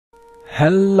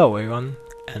Hello everyone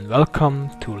and welcome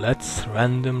to Let's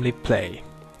Randomly Play.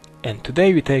 And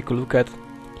today we take a look at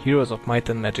Heroes of Might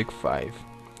and Magic 5.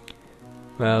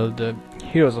 Well, the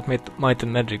Heroes of Might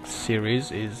and Magic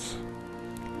series is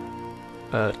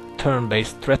a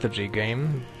turn-based strategy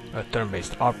game, a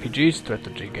turn-based RPG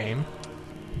strategy game.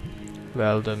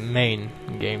 Well, the main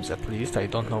games at least, I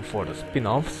don't know for the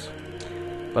spin-offs.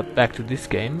 But back to this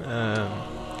game,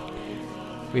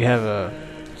 we have a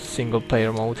single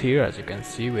player mode here, as you can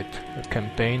see, with a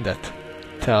campaign that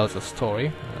tells a story,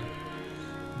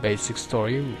 a basic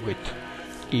story with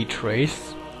each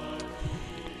race.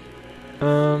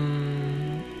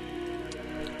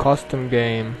 Custom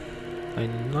game,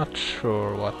 I'm not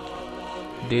sure what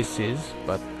this is,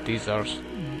 but these are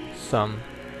some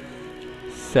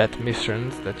set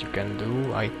missions that you can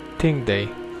do. I think they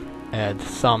add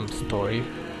some story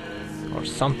or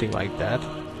something like that.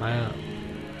 I don't know.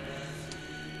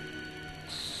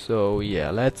 So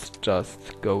yeah, let's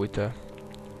just go with a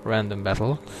random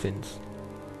battle, since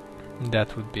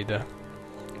that would be the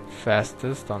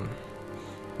fastest on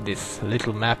this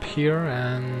little map here.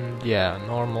 And yeah,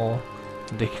 normal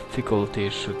difficulty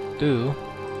should do.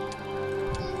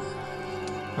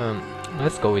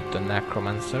 Let's go with the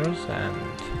necromancers, and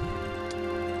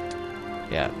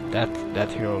yeah,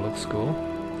 that hero looks cool.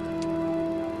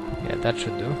 Yeah, that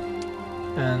should do.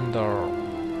 And our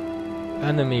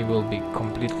enemy will be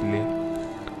completely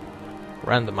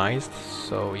randomized,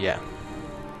 so yeah.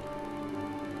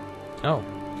 Oh,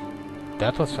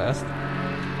 that was fast.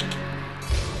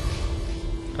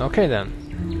 Okay then.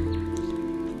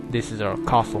 This is our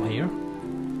castle here.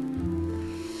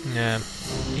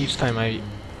 Each time I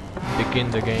begin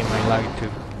the game I like to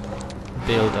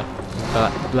build a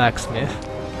blacksmith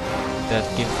that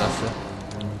gives us a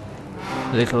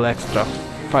little extra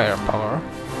firepower.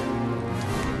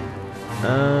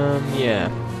 Yeah,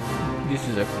 this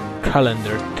is a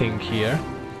calendar thing here.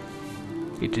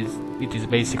 It is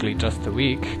basically just a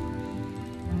week.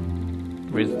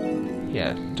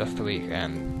 Yeah, just a week,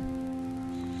 and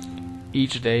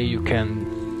each day you can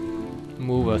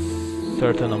move a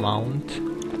certain amount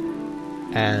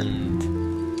and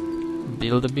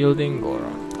build a building or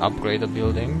upgrade a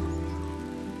building.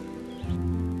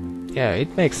 Yeah,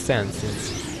 it makes sense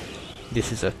since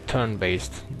this is a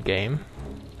turn-based game.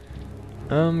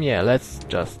 Yeah, let's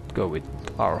just go with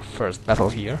our first battle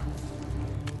here.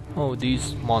 Oh,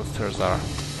 these monsters are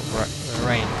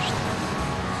ranged,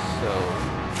 so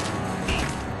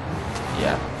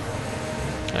yeah,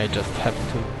 I just have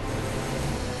to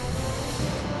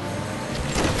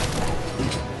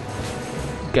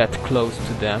get close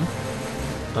to them.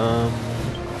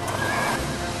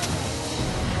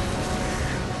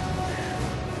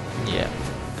 Yeah.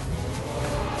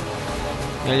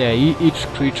 Yeah, each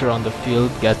creature on the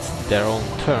field gets their own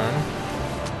turn.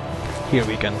 Here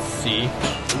we can see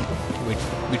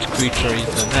which creature is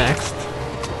the next,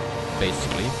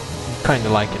 basically. Kinda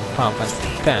like in Final Fantasy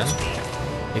X,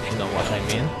 if you know what I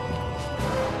mean.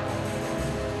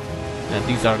 And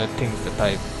these are the things that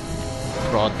I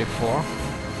brought before.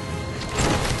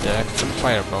 The extra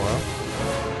firepower,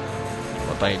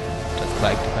 what I just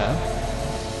like to have.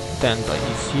 Tenta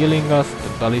is healing us, the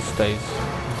ballista is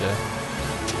the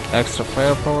extra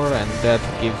firepower, and that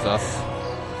gives us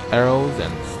arrows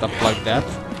and stuff like that,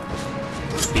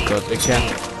 because we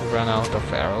can't run out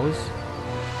of arrows.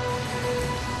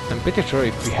 I'm pretty sure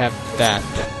if we have that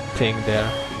thing there,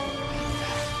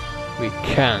 we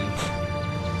can't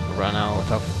run out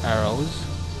of arrows.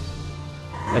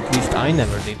 At least I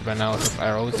never did run out of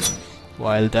arrows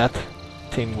while that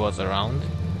thing was around.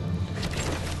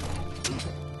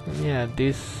 And yeah,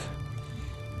 these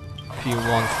few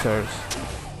monsters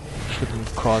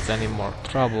shouldn't cause any more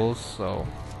trouble, so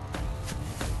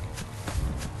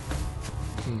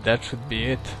that should be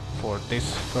it for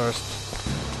this first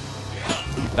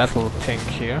battle thing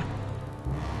here.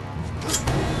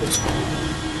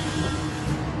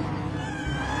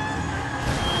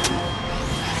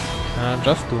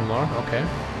 Just two more, okay.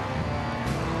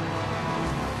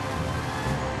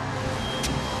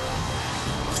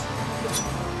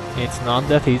 It's not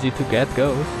that easy to get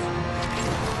ghosts.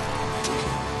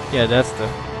 Yeah, that's the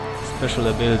special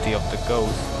ability of the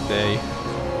ghost. They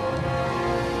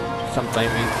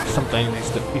sometimes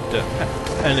if the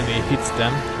enemy hits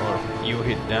them or you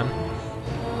hit them,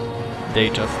 they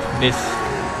just miss.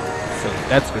 So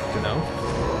that's good to know.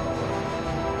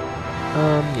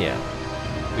 Yeah,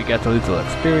 we get a little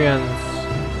experience,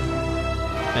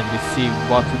 and we see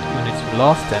what units we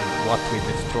lost and what we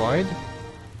destroyed.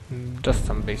 Just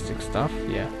some basic stuff,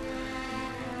 yeah.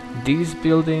 These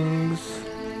buildings,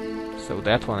 so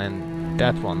that one and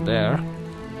that one there,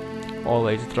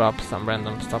 always drops some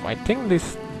random stuff. I think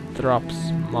this drops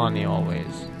money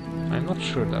always. I'm not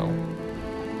sure though.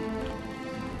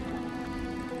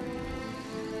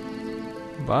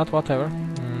 But whatever.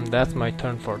 That's my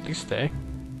turn for this day.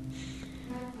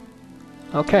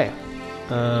 Okay.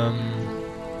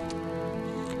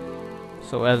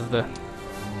 So as the...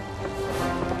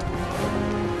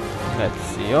 Let's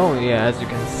see. Oh yeah, as you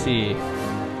can see,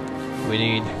 we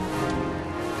need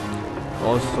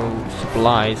also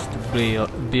supplies to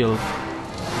build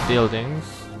buildings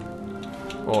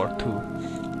or to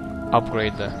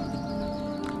upgrade the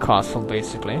castle,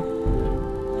 basically.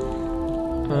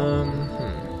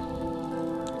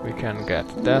 We can get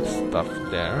that stuff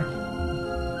there.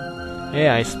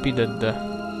 Yeah, I speeded the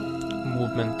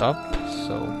movement up,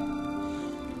 so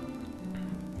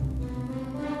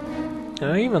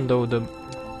even though the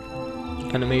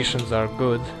animations are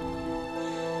good,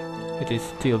 it is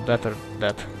still better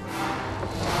that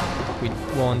we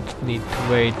won't need to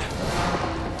wait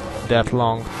that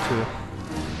long to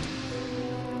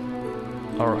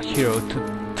our hero to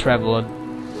travel a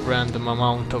random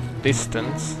amount of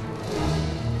distance,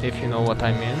 if you know what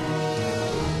I mean.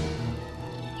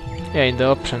 Yeah, in the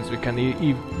options we can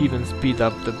even speed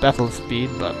up the battle speed,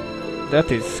 but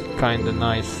that is kinda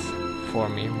nice for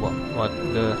me, what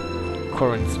the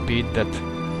current speed that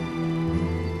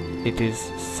it is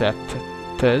set.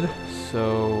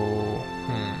 So,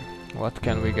 what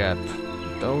can we get?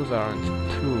 Those aren't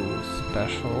too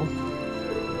special.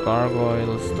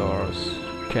 Gargoyle stores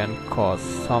can cause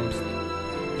some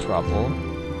trouble.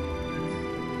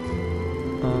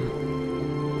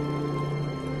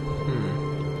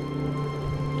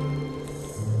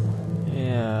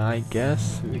 Yeah, I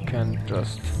guess we can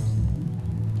just...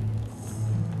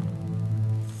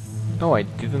 Oh, I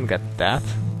didn't get that?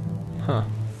 Huh,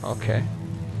 okay.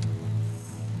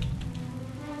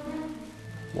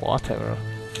 Whatever.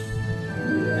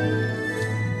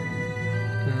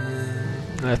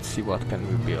 Let's see what can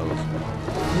we build.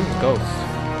 Ghosts.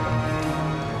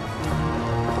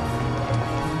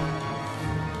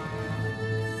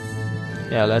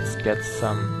 Yeah, let's get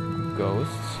some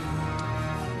ghosts.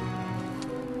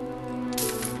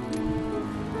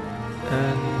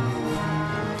 And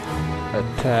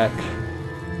attack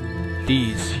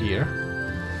these here.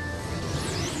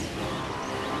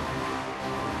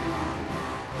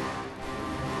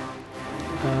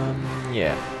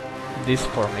 Yeah, this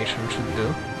formation should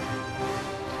do.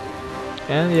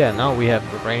 And yeah, now we have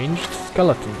ranged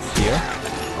skeletons here,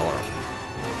 or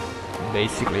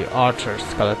basically archer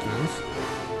skeletons.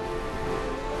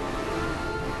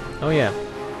 Oh yeah,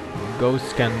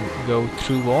 ghosts can go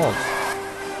through walls,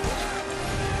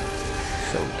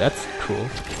 so that's cool.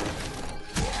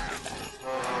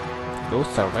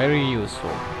 Ghosts are very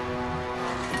useful.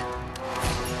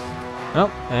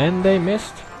 Oh, and they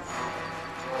missed.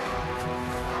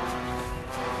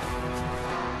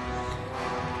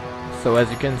 So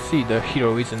as you can see, the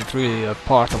hero isn't really a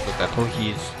part of the battle,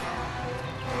 he's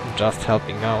just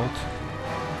helping out.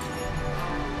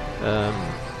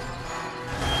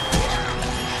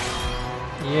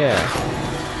 Yeah.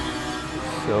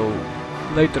 So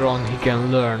later on he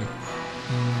can learn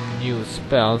new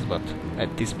spells, but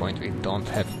at this point we don't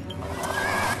have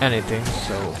anything,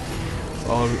 so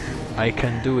all I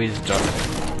can do is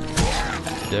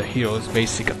just the hero's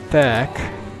basic attack.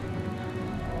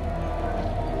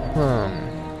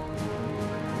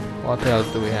 What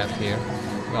else do we have here?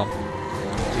 Well,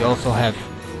 we also have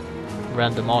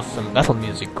random awesome battle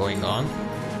music going on,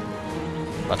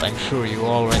 but I'm sure you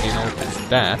already noticed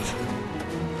that.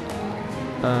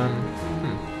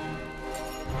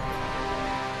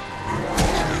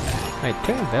 I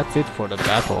think that's it for the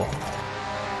battle.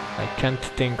 I can't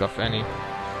think of any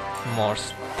more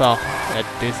stuff at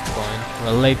this point.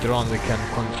 Well, later on we can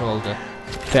control the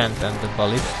tent and the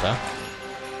ballista,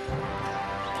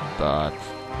 but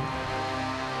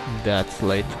that's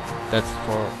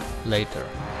for later.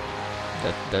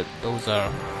 Those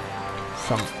are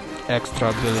some extra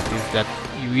abilities that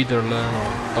you either learn or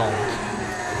don't.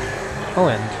 Oh,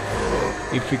 and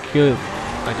if we kill,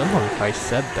 I don't know if I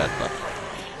said that, but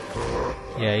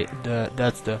yeah,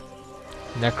 that's the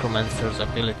necromancer's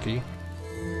ability.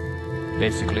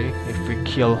 Basically, if we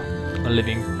kill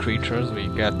living creatures, we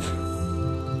get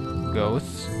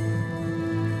ghosts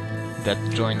that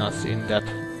join us in that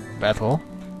battle.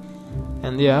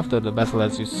 And yeah, after the battle,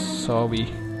 as you saw,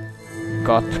 we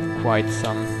got quite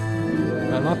some,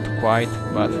 well, not quite,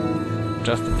 but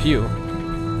just a few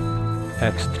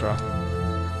extra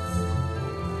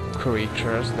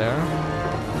creatures there.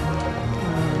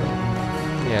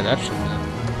 Yeah, that should do.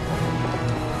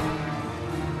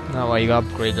 Now I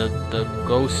upgraded the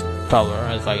ghost tower,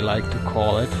 as I like to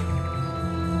call it.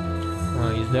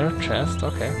 Is there a chest?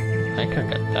 Okay, I can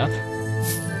get that.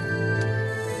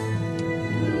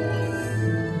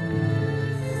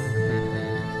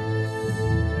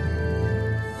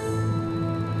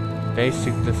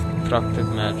 Basic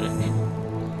destructive magic.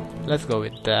 Let's go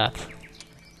with that.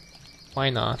 Why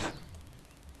not?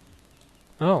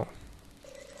 Oh.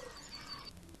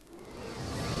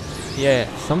 Yeah,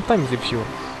 sometimes if you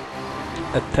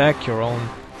attack your own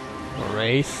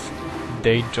race,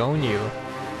 they join you.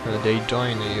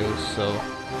 So...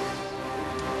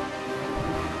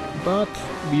 But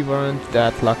we weren't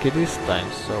that lucky this time,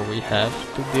 so we have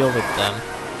to deal with them.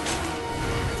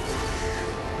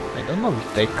 I don't know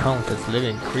if they count as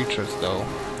living creatures though.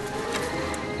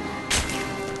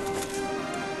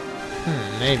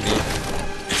 Maybe.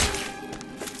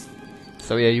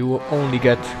 So yeah, you only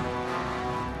get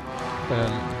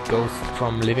ghosts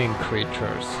from living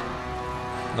creatures,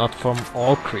 not from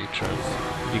all creatures,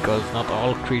 because not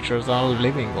all creatures are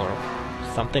living or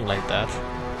something like that.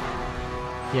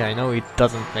 Yeah, I know it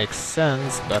doesn't make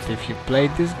sense, but if you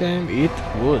played this game, it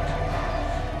would.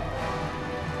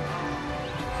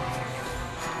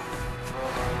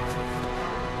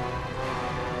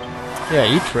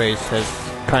 Yeah, each race has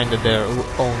kinda their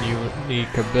own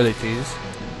unique abilities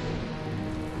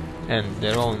and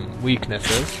their own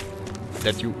weaknesses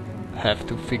that you have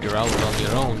to figure out on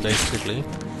your own, basically.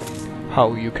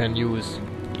 How you can use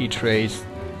each race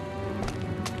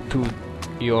to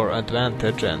your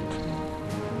advantage and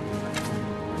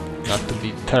not to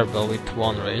be terrible with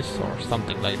one race or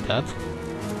something like that.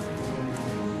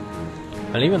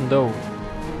 And even though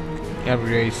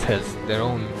every race has their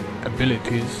own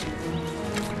abilities,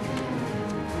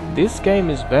 this game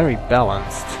is very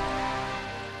balanced.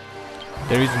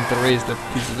 There isn't a race that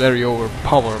is very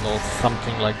overpowered or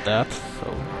something like that,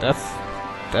 so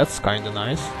that's kinda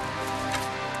nice.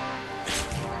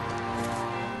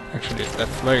 Actually,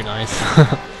 that's very nice.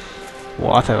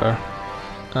 Whatever.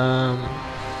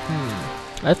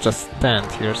 Let's just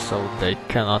stand here so they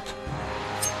cannot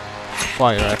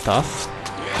fire at us.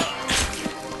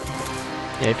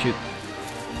 Yeah, if you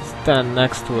stand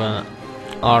next to an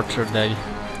archer, they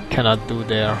cannot do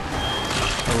their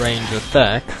range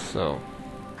attack, so...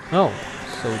 Oh,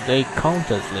 so they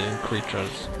count as living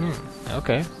creatures.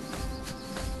 Okay.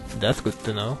 That's good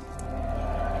to know.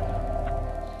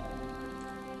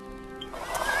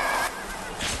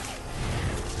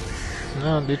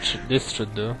 No, this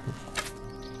should do.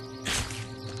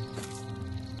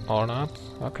 Or not?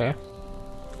 Okay.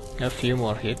 A few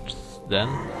more hits, then.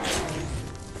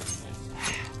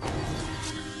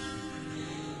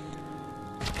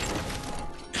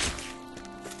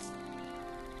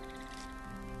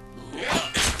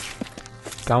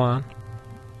 Come on.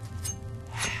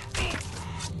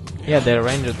 Yeah, their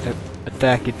ranged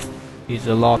attack is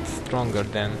a lot stronger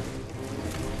than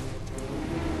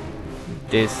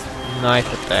this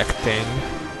knife attack thing.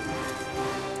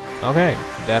 Okay,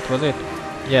 that was it.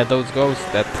 Yeah, those ghosts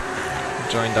that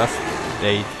joined us,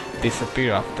 they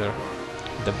disappear after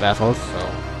the battle, so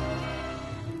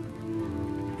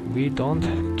we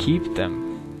don't keep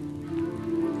them.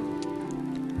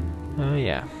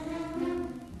 Yeah.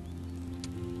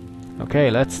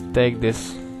 Okay, let's take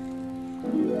this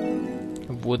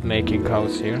wood making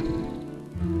house here.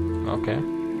 Okay.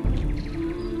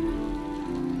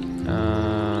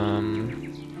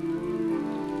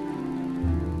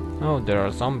 Oh, there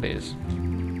are zombies.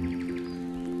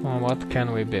 Oh, what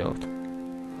can we build?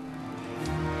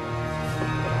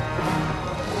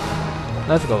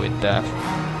 Let's go with that.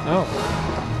 Oh.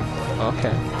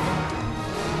 Okay.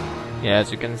 Yeah,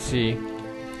 as you can see,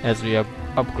 as we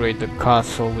upgrade the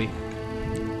castle, we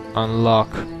unlock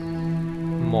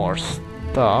more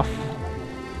stuff.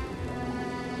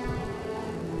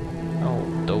 Oh,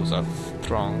 those are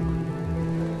strong.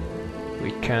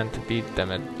 We can't beat them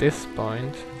at this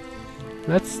point.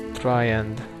 Let's try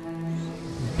and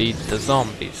beat the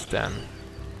zombies then.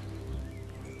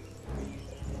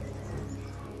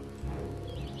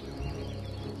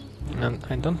 And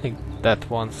I don't think that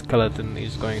one skeleton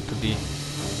is going to be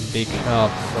big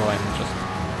help, so I'm just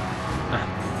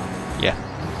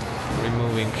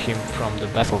removing him from the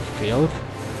battlefield.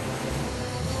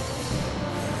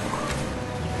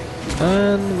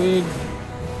 And we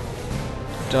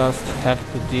just have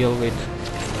to deal with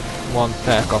one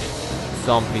pack of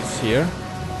zombies here.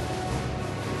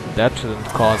 That shouldn't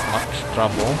cause much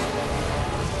trouble.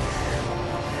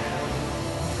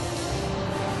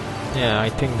 Yeah, I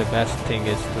think the best thing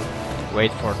is to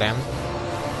wait for them.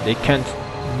 They can't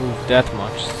move that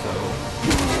much, so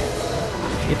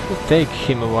it will take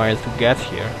him a while to get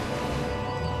here.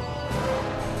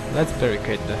 let's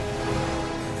barricade the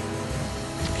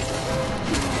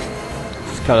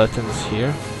skeletons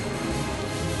here.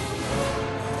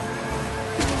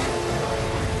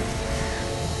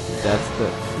 That's the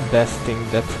best thing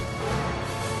that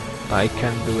I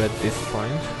can do at this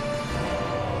point.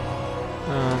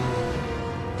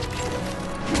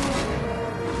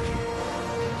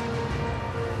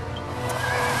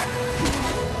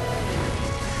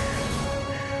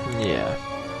 Yeah.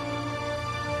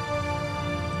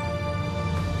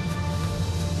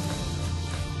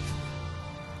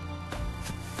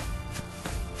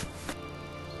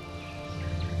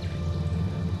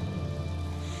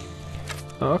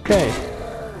 Okay.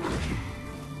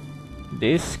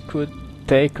 This could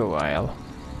take a while.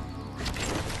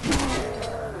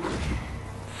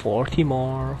 40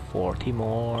 more, 40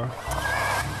 more.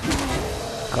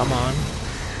 Come on.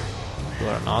 You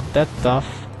are not that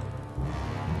tough.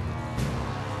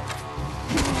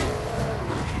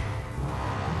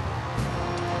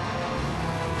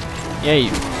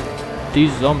 Yay!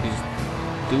 These zombies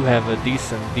do have a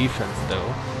decent defense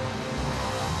though.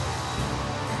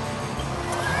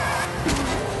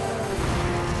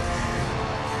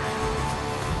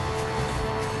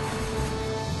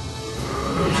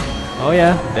 Oh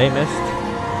yeah, they missed.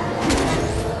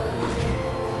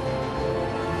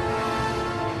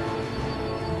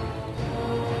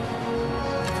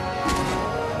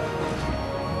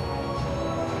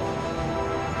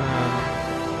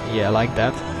 Yeah, like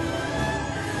that.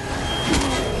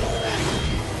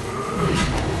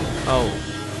 Oh.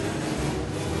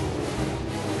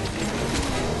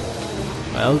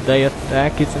 Well, the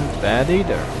attack isn't bad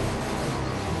either,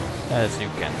 as you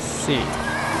can see.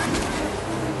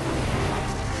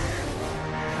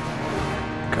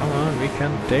 Come on, we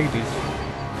can take these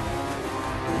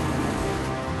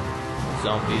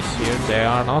zombies here. They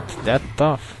are not that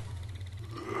tough.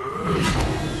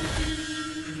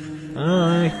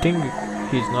 I think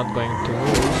he's not going to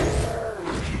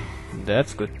move.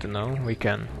 That's good to know. We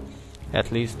can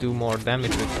at least do more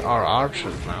damage with our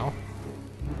archers now.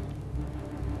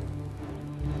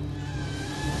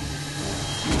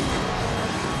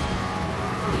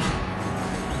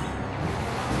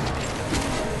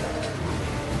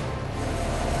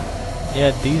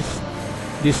 Yeah,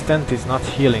 this tent is not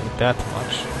healing that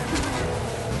much,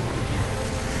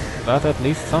 but at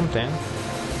least something.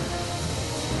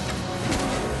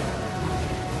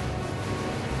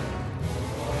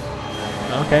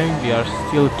 Okay, we are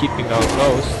still keeping our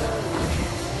ghost.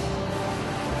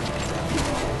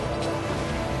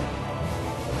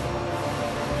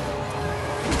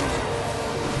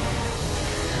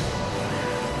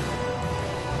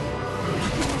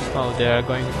 Oh, they are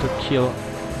going to kill.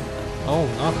 Oh,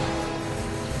 not.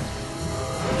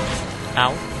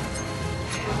 Ow.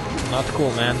 Not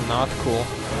cool, man, not cool.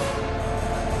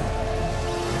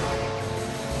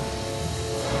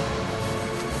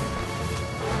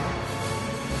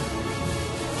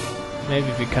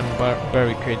 Maybe we can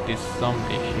barricade this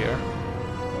zombie here.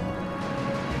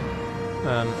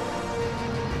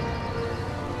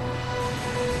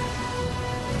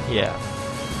 Yeah.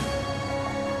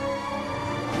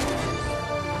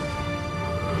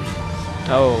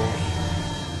 Oh.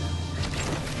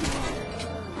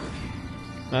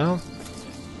 Well,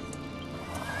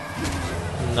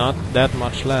 not that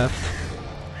much left.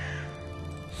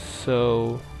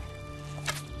 So,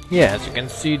 yeah, as you can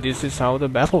see, this is how the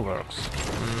battle works.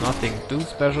 Nothing too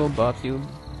special, but you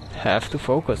have to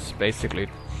focus, basically,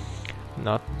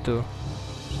 not to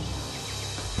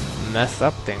mess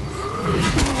up things.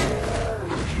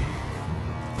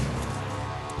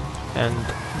 And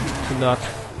to not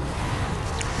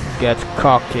get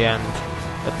cocky and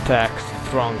attack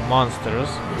strong monsters.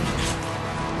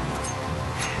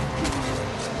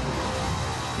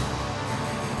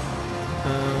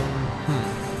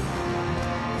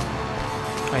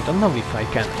 I don't know if I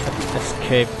can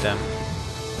escape them,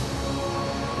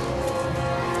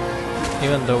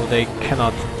 even though they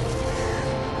cannot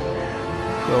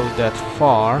go that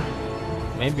far.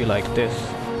 Maybe like this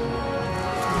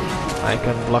I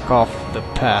can block off the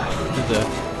path to the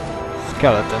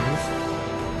skeletons,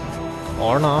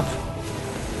 or not.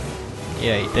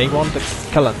 Yay, they want the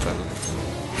skeletons.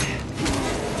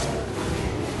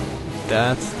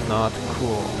 That's not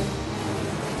cool.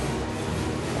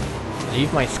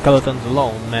 Leave my skeletons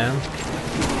alone, man.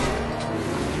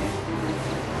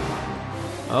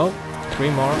 Oh, 3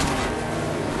 more.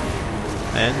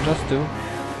 And just 2.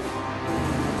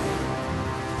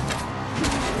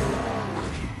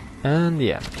 And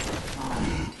yeah.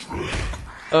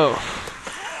 Oh,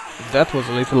 that was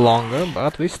a little longer,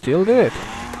 but we still did it.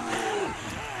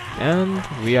 And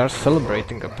we are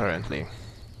celebrating, apparently.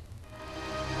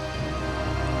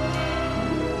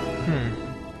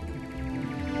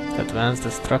 Advanced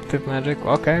destructive magic.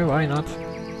 Okay, why not?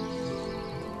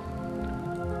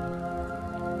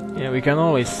 Yeah, we can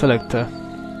always select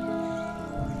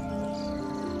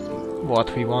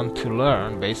what we want to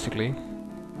learn, basically.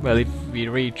 Well, if we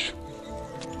reach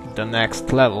the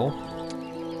next level,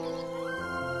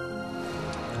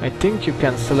 I think you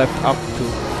can select up to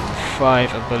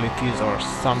 5 abilities or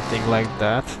something like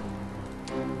that.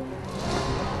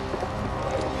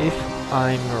 If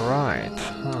I'm right.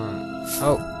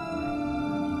 Oh.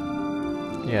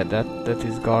 Yeah, that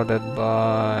is guarded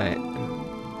by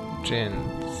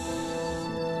Djinns.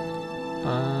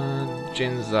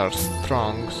 Djinns are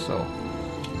strong, so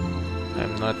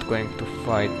I'm not going to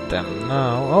fight them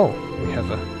now. Oh, we have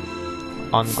a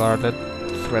unguarded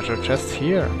treasure chest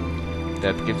here.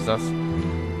 That gives us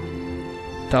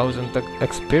 1000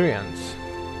 experience.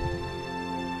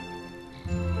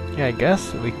 Yeah, I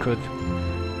guess we could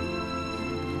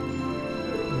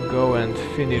go and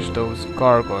finish those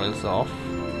gargoyles off.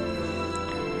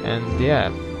 And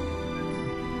yeah.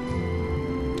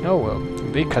 Oh well,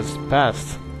 a week has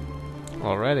passed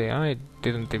already. I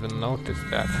didn't even notice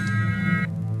that.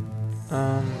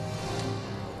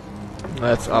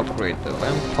 Let's upgrade the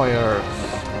vampires.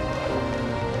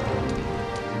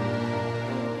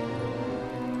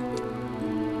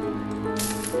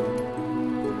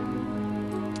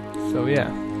 So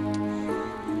yeah,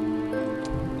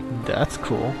 that's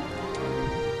cool.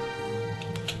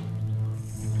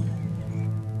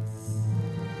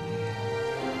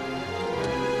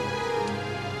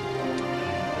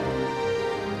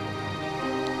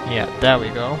 Yeah, there we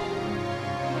go.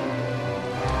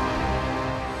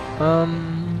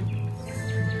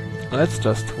 Let's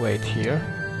just wait here.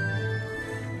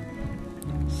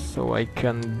 So I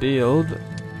can build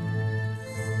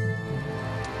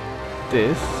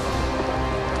this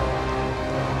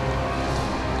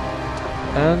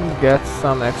and get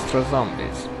some extra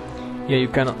zombies. Yeah, you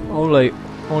can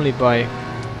only buy...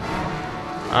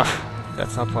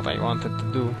 that's not what I wanted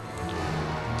to do.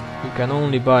 You can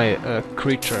only buy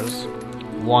creatures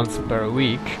once per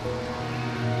week.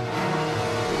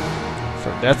 So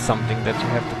that's something that you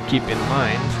have to keep in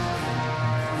mind.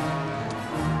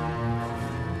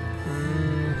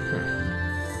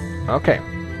 Okay,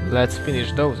 let's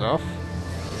finish those off.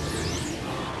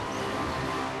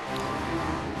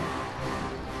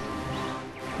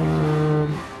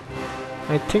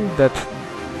 I think that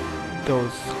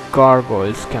those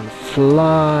gargoyles can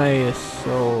fly,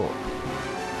 so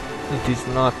it is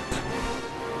not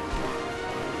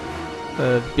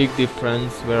a big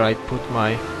difference where I put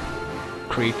my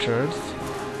creatures.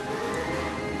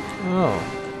 Oh,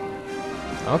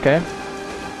 okay.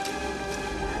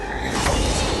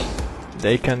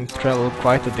 They can travel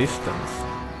quite a distance.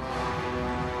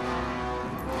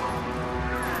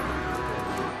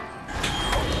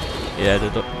 Yeah,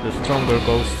 the stronger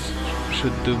ghosts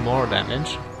should do more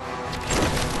damage.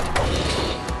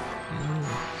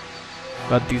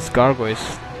 But these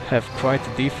gargoyles have quite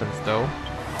a defense though.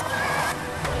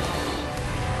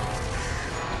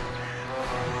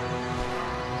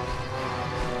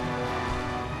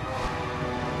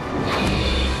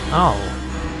 Ow!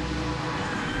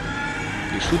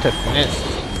 You should have missed.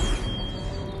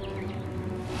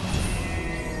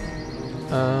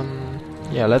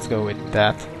 Yeah, let's go with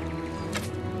that.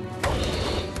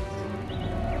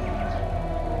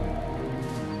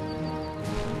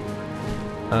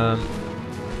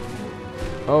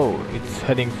 Oh, it's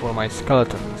heading for my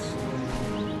skeletons.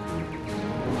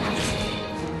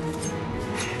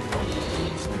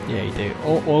 Yeah, they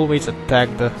always attack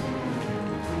the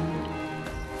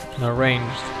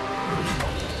ranged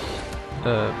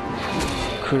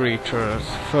creatures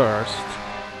first.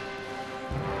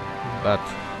 But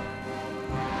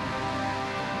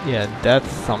yeah, that's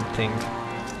something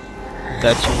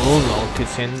that you will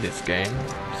notice in this game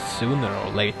sooner or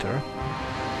later.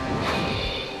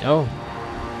 Oh,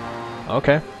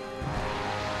 okay.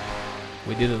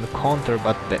 We didn't counter,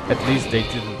 but at least they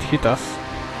didn't hit us.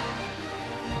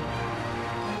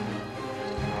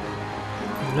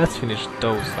 Let's finish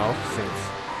those off,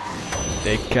 since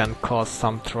they can cause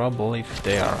some trouble if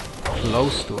they are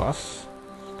close to us.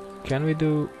 Can we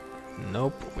do...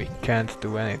 Nope, we can't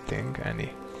do anything,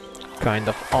 any kind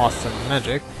of awesome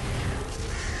magic.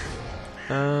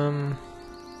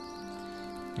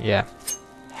 Yeah.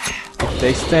 If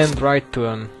they stand right to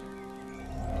an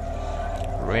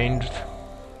ranged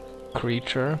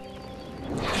creature,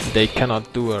 they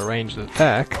cannot do a ranged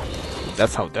attack.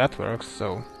 That's how that works,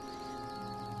 so...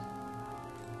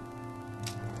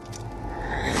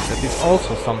 That is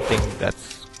also something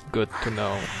that's good to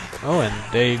know. Oh, and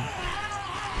they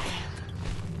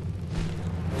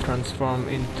transform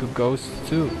into ghosts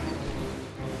too.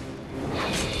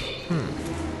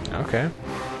 Okay.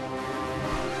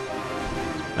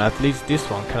 At least this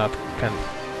one can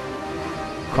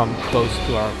come close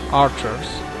to our archers.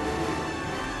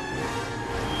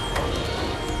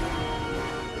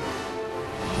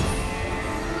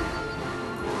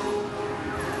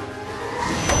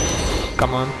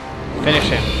 Come on, finish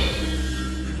him.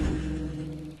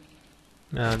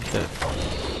 And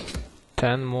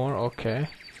 10 more, okay.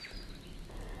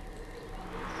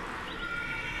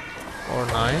 Or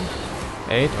 9,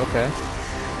 8, okay.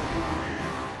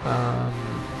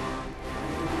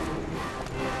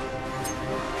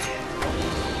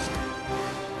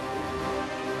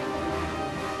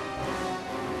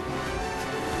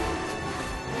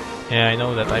 Yeah, I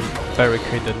know that I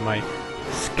barricaded my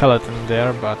skeleton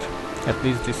there, but at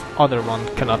least this other one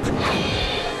cannot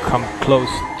come close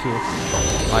to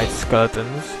my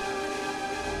skeletons.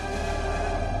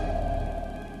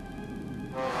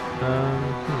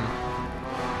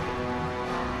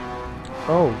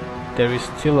 Oh, there is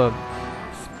still a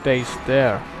space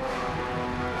there.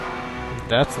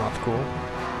 That's not cool.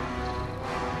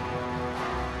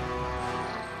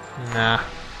 Nah,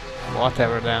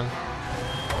 whatever then.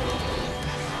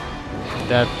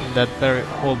 That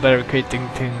whole barricading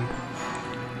thing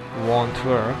won't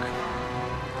work.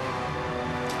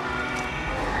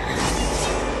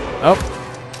 Oh,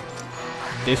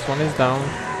 this one is down.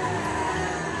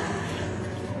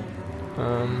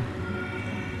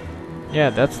 Yeah,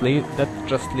 that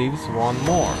just leaves one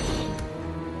more.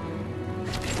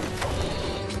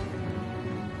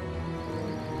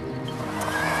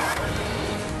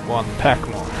 One pack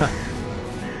more.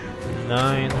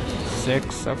 9,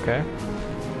 6, okay.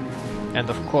 And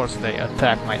of course they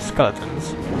attack my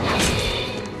skeletons.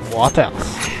 What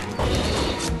else?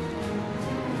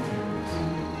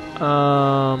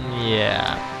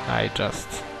 Yeah, I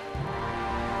just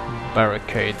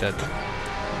barricaded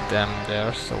them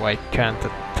there, so I can't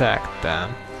attack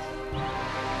them.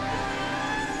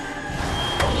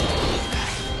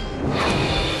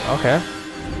 Okay.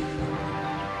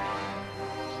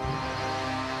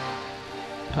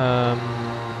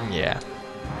 Yeah.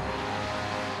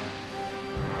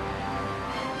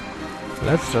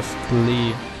 Let's just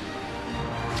leave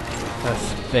a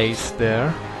space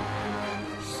there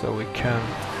so we can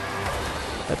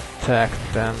attack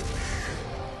them.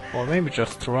 Or maybe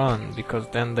just run, because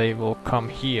then they will come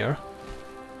here.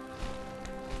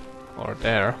 Or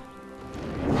there.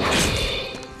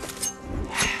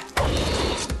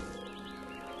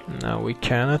 Now we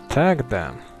can attack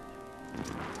them.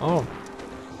 Oh.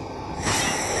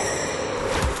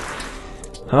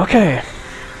 Okay.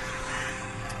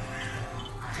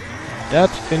 That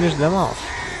finished them off.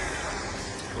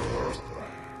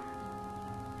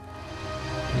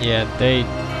 Yeah, they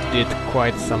did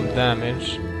quite some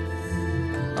damage.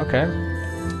 Okay.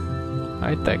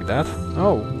 I take that.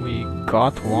 Oh, we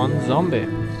got one zombie.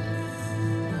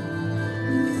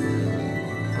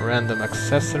 Random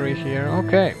accessory here.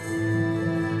 Okay.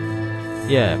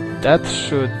 Yeah, that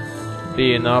should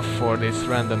be enough for this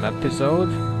random episode.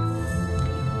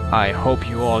 I hope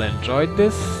you all enjoyed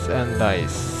this, and I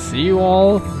see you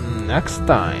all next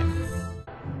time.